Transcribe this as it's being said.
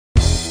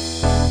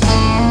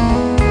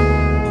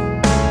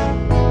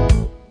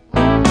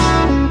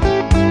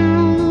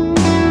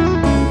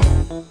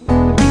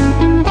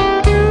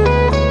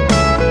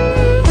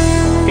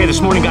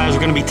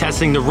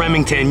testing the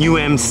Remington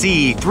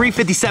UMC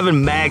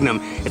 357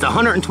 Magnum. It's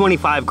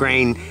 125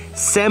 grain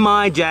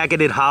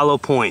semi-jacketed hollow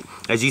point.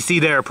 As you see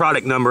there,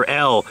 product number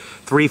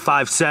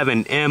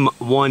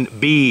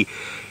L357M1B.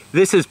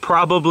 This is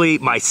probably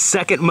my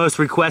second most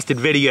requested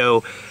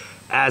video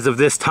as of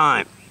this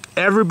time.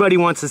 Everybody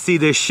wants to see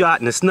this shot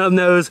in a snub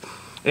nose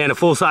and a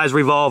full-size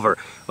revolver.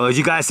 Well, as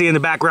you guys see in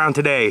the background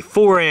today,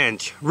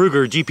 4-inch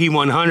Ruger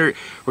GP100.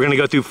 We're gonna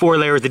go through 4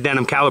 layers of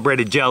denim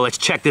calibrated gel. Let's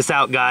check this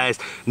out, guys.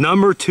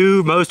 Number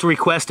 2 most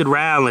requested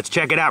round. Let's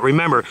check it out.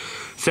 Remember,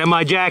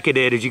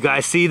 semi-jacketed, as you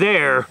guys see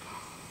there.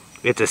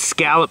 It's a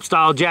scallop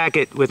style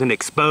jacket with an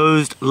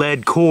exposed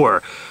lead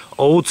core.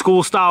 Old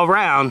school style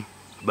round,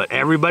 but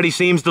everybody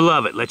seems to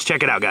love it. Let's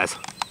check it out, guys.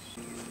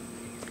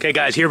 Okay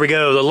guys, here we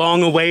go. The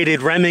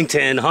long-awaited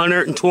Remington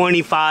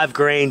 125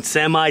 grain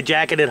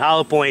semi-jacketed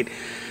hollow point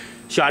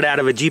shot out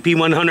of a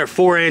GP100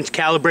 4-inch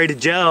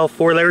calibrated gel,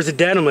 4 layers of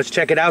denim. Let's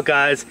check it out,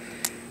 guys.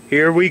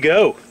 Here we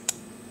go.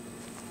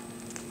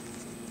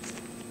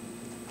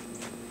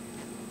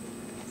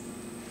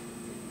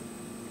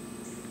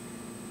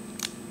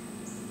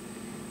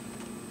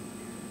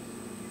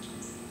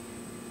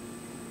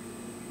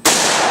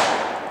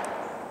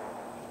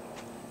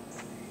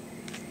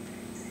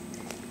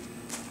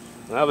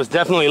 That was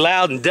definitely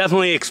loud and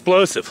definitely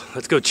explosive.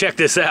 Let's go check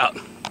this out.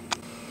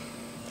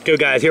 Okay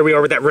guys, here we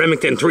are with that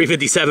Remington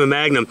 357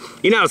 Magnum.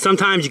 You know,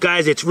 sometimes you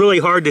guys, it's really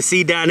hard to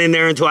see down in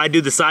there until I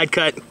do the side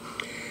cut.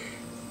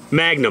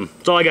 Magnum,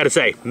 that's all I gotta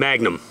say,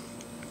 Magnum.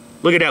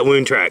 Look at that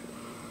wound track.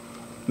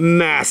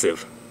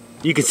 Massive.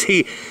 You can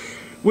see,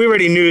 we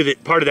already knew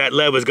that part of that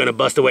lead was gonna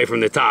bust away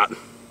from the top.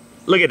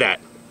 Look at that,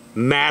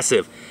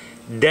 massive.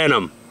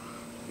 Denim,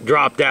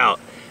 dropped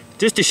out.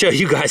 Just to show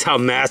you guys how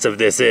massive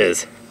this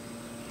is.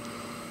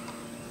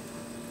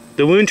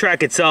 The wound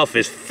track itself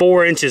is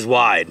 4 inches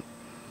wide.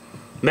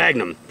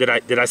 Magnum. Did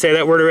I say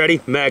that word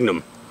already?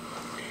 Magnum.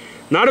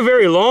 Not a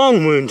very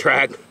long wound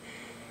track,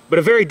 but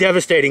a very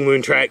devastating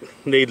wound track,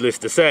 needless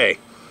to say.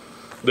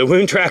 The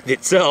wound track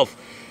itself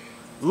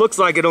looks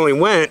like it only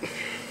went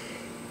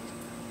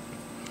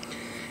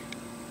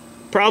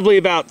probably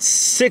about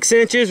 6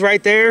 inches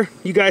right there.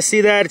 You guys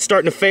see that? It's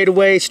starting to fade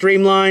away,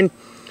 streamline.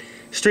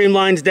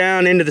 Streamlines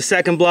down into the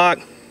second block.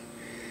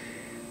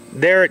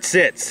 There it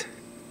sits.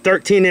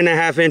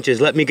 13.5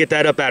 inches. Let me get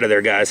that up out of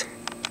there, guys.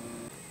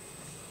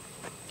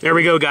 There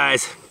we go,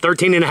 guys.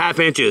 13.5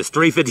 inches,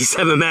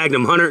 357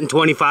 Magnum,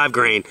 125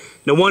 grain.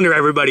 No wonder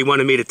everybody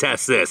wanted me to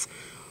test this.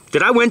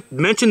 Did I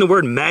mention the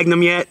word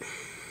Magnum yet?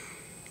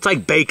 It's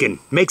like bacon.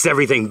 Makes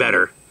everything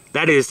better.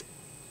 That is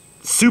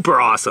super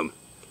awesome.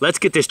 Let's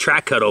get this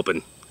track cut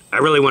open. I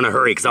really want to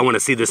hurry because I want to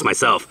see this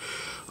myself.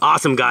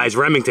 Awesome, guys.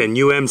 Remington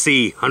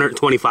UMC,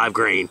 125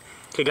 grain.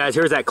 Okay, guys,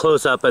 here's that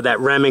close-up of that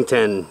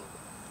Remington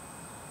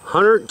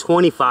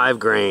 125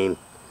 grain,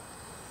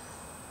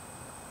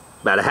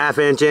 about a ½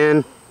 inch in.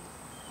 A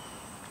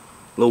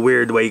little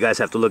weird the way you guys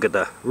have to look at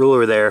the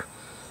ruler there.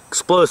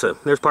 Explosive.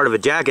 There's part of a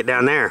jacket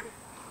down there.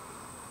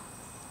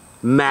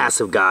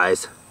 Massive,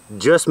 guys.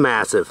 Just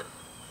massive.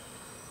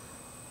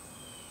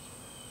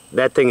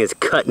 That thing is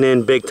cutting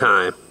in big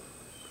time.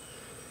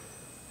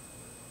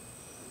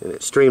 And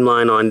it's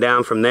streamlined on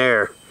down from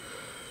there.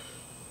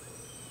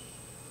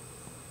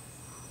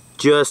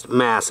 Just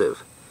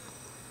massive.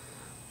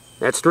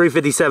 That's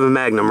 357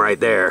 Magnum right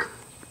there.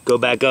 Go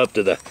back up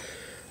to the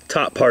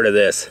top part of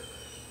this.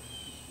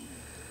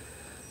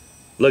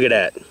 Look at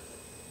that.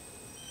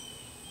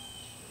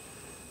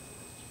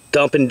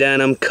 Dumping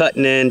denim,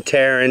 cutting in,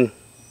 tearing,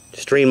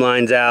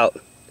 streamlines out,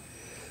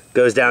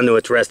 goes down to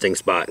its resting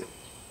spot.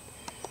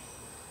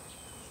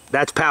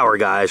 That's power,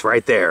 guys,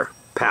 right there.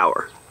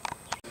 Power.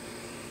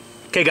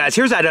 Okay guys,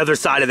 here's that other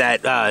side of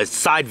that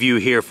side view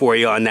here for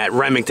you on that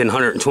Remington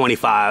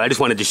 125. I just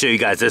wanted to show you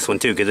guys this one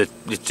too because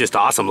it's just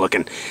awesome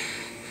looking.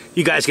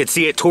 You guys could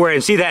see it tore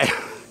in. See that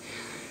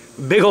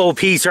big old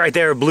piece right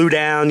there blew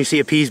down. You see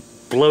a piece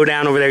blow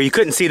down over there. You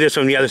couldn't see this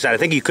from the other side. I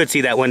think you could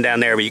see that one down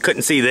there, but you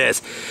couldn't see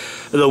this.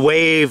 The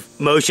wave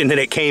motion that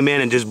it came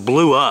in and just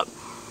blew up.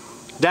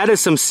 That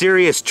is some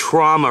serious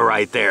trauma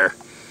right there.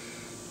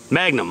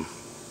 Magnum.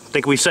 I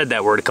think we've said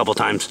that word a couple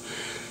times.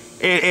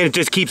 And it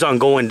just keeps on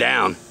going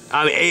down.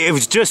 I mean, it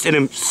was just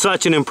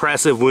such an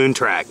impressive wound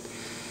track.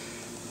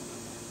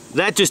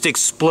 That just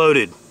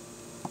exploded.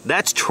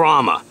 That's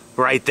trauma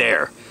right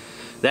there.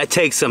 That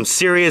takes some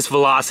serious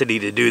velocity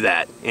to do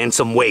that and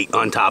some weight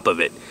on top of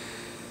it.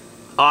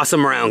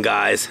 Awesome round,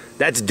 guys.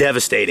 That's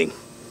devastating.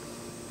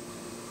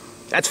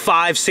 That's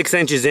 5-6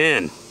 inches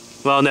in.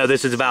 Well, no,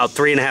 this is about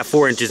 3.5,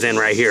 4 inches in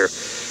right here.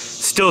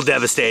 Still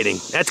devastating.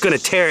 That's gonna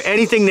tear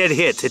anything that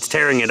hits, it's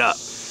tearing it up.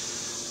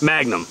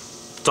 Magnum.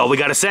 That's all we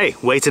gotta say.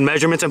 Weights and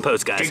measurements and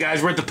post, guys. Okay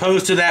guys, we're at the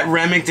post of that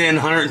Remington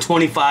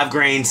 125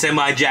 grain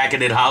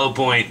semi-jacketed hollow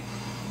point.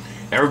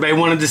 Everybody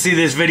wanted to see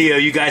this video.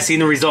 You guys seen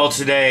the results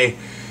today.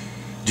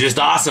 Just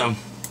awesome.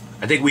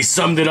 I think we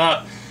summed it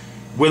up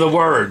with a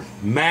word.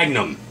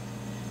 Magnum.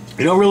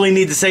 You don't really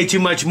need to say too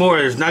much more.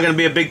 There's not gonna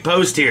be a big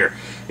post here.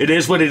 It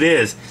is what it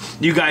is.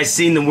 You guys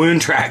seen the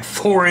wound track,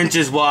 4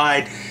 inches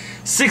wide.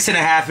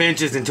 6.5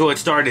 inches until it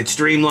started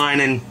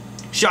streamlining.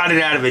 Shot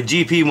it out of a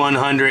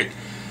GP100.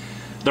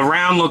 The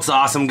round looks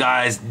awesome,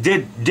 guys.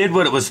 Did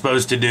what it was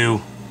supposed to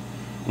do.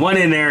 Went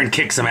in there and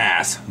kicked some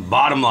ass.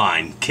 Bottom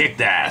line,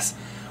 kicked ass.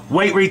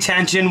 Weight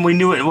retention, we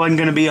knew it wasn't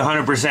going to be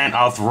 100%.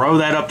 I'll throw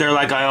that up there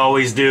like I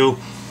always do.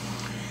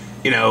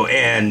 You know,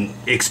 and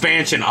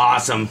expansion,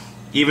 awesome.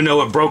 Even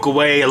though it broke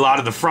away a lot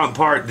of the front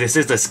part, this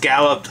is the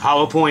scalloped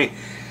hollow point,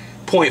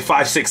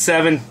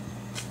 .567.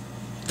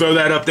 Throw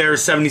that up there,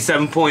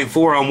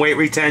 77.4 on weight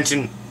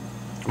retention.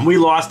 We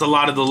lost a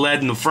lot of the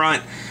lead in the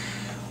front.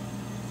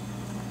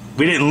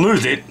 We didn't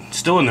lose it,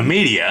 still in the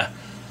media.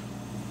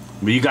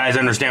 But you guys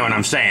understand what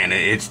I'm saying.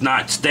 It's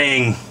not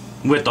staying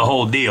with the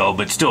whole deal,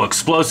 but still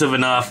explosive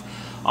enough.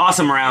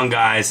 Awesome round,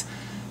 guys.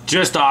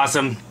 Just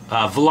awesome.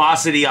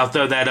 Velocity, I'll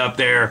throw that up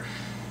there.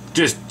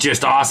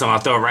 Just awesome. I'll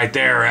throw it right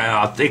there.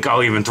 I think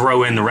I'll even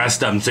throw in the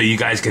rest of them so you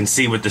guys can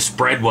see what the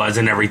spread was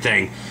and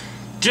everything.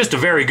 Just a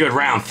very good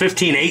round.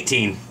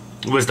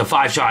 15-18 was the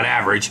 5-shot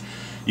average.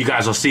 You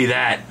guys will see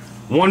that.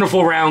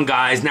 Wonderful round,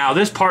 guys. Now,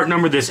 this part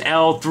number, this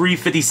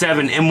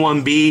L357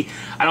 M1B,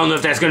 I don't know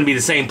if that's going to be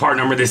the same part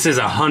number. This is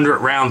a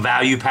 100-round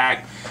value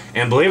pack.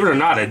 And believe it or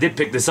not, I did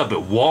pick this up at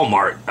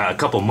Walmart a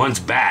couple months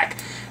back.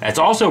 That's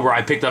also where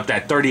I picked up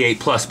that 38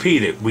 plus P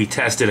that we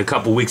tested a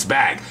couple weeks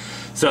back.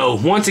 So,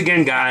 once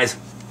again, guys,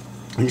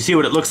 you see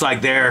what it looks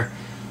like there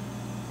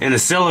in the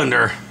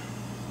cylinder.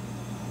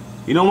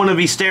 You don't want to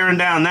be staring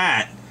down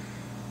that.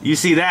 You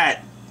see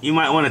that, you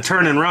might want to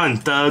turn and run,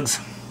 thugs,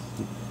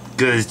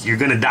 because you're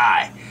going to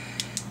die.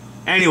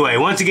 Anyway,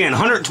 once again,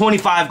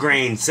 125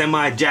 grain,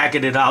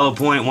 semi-jacketed hollow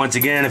point. Once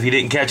again, if you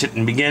didn't catch it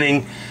in the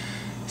beginning,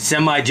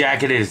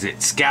 semi-jacketed is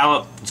it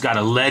scallop. It's got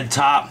a lead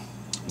top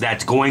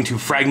that's going to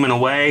fragment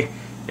away,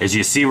 as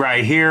you see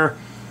right here.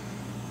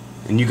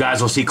 And you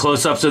guys will see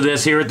close-ups of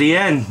this here at the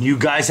end. You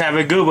guys have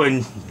a good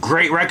one.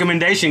 Great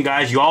recommendation,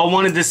 guys. You all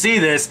wanted to see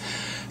this.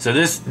 So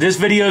this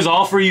video is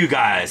all for you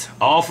guys.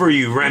 All for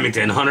you,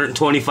 Remington,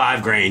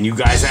 125 grain. You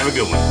guys have a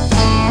good one.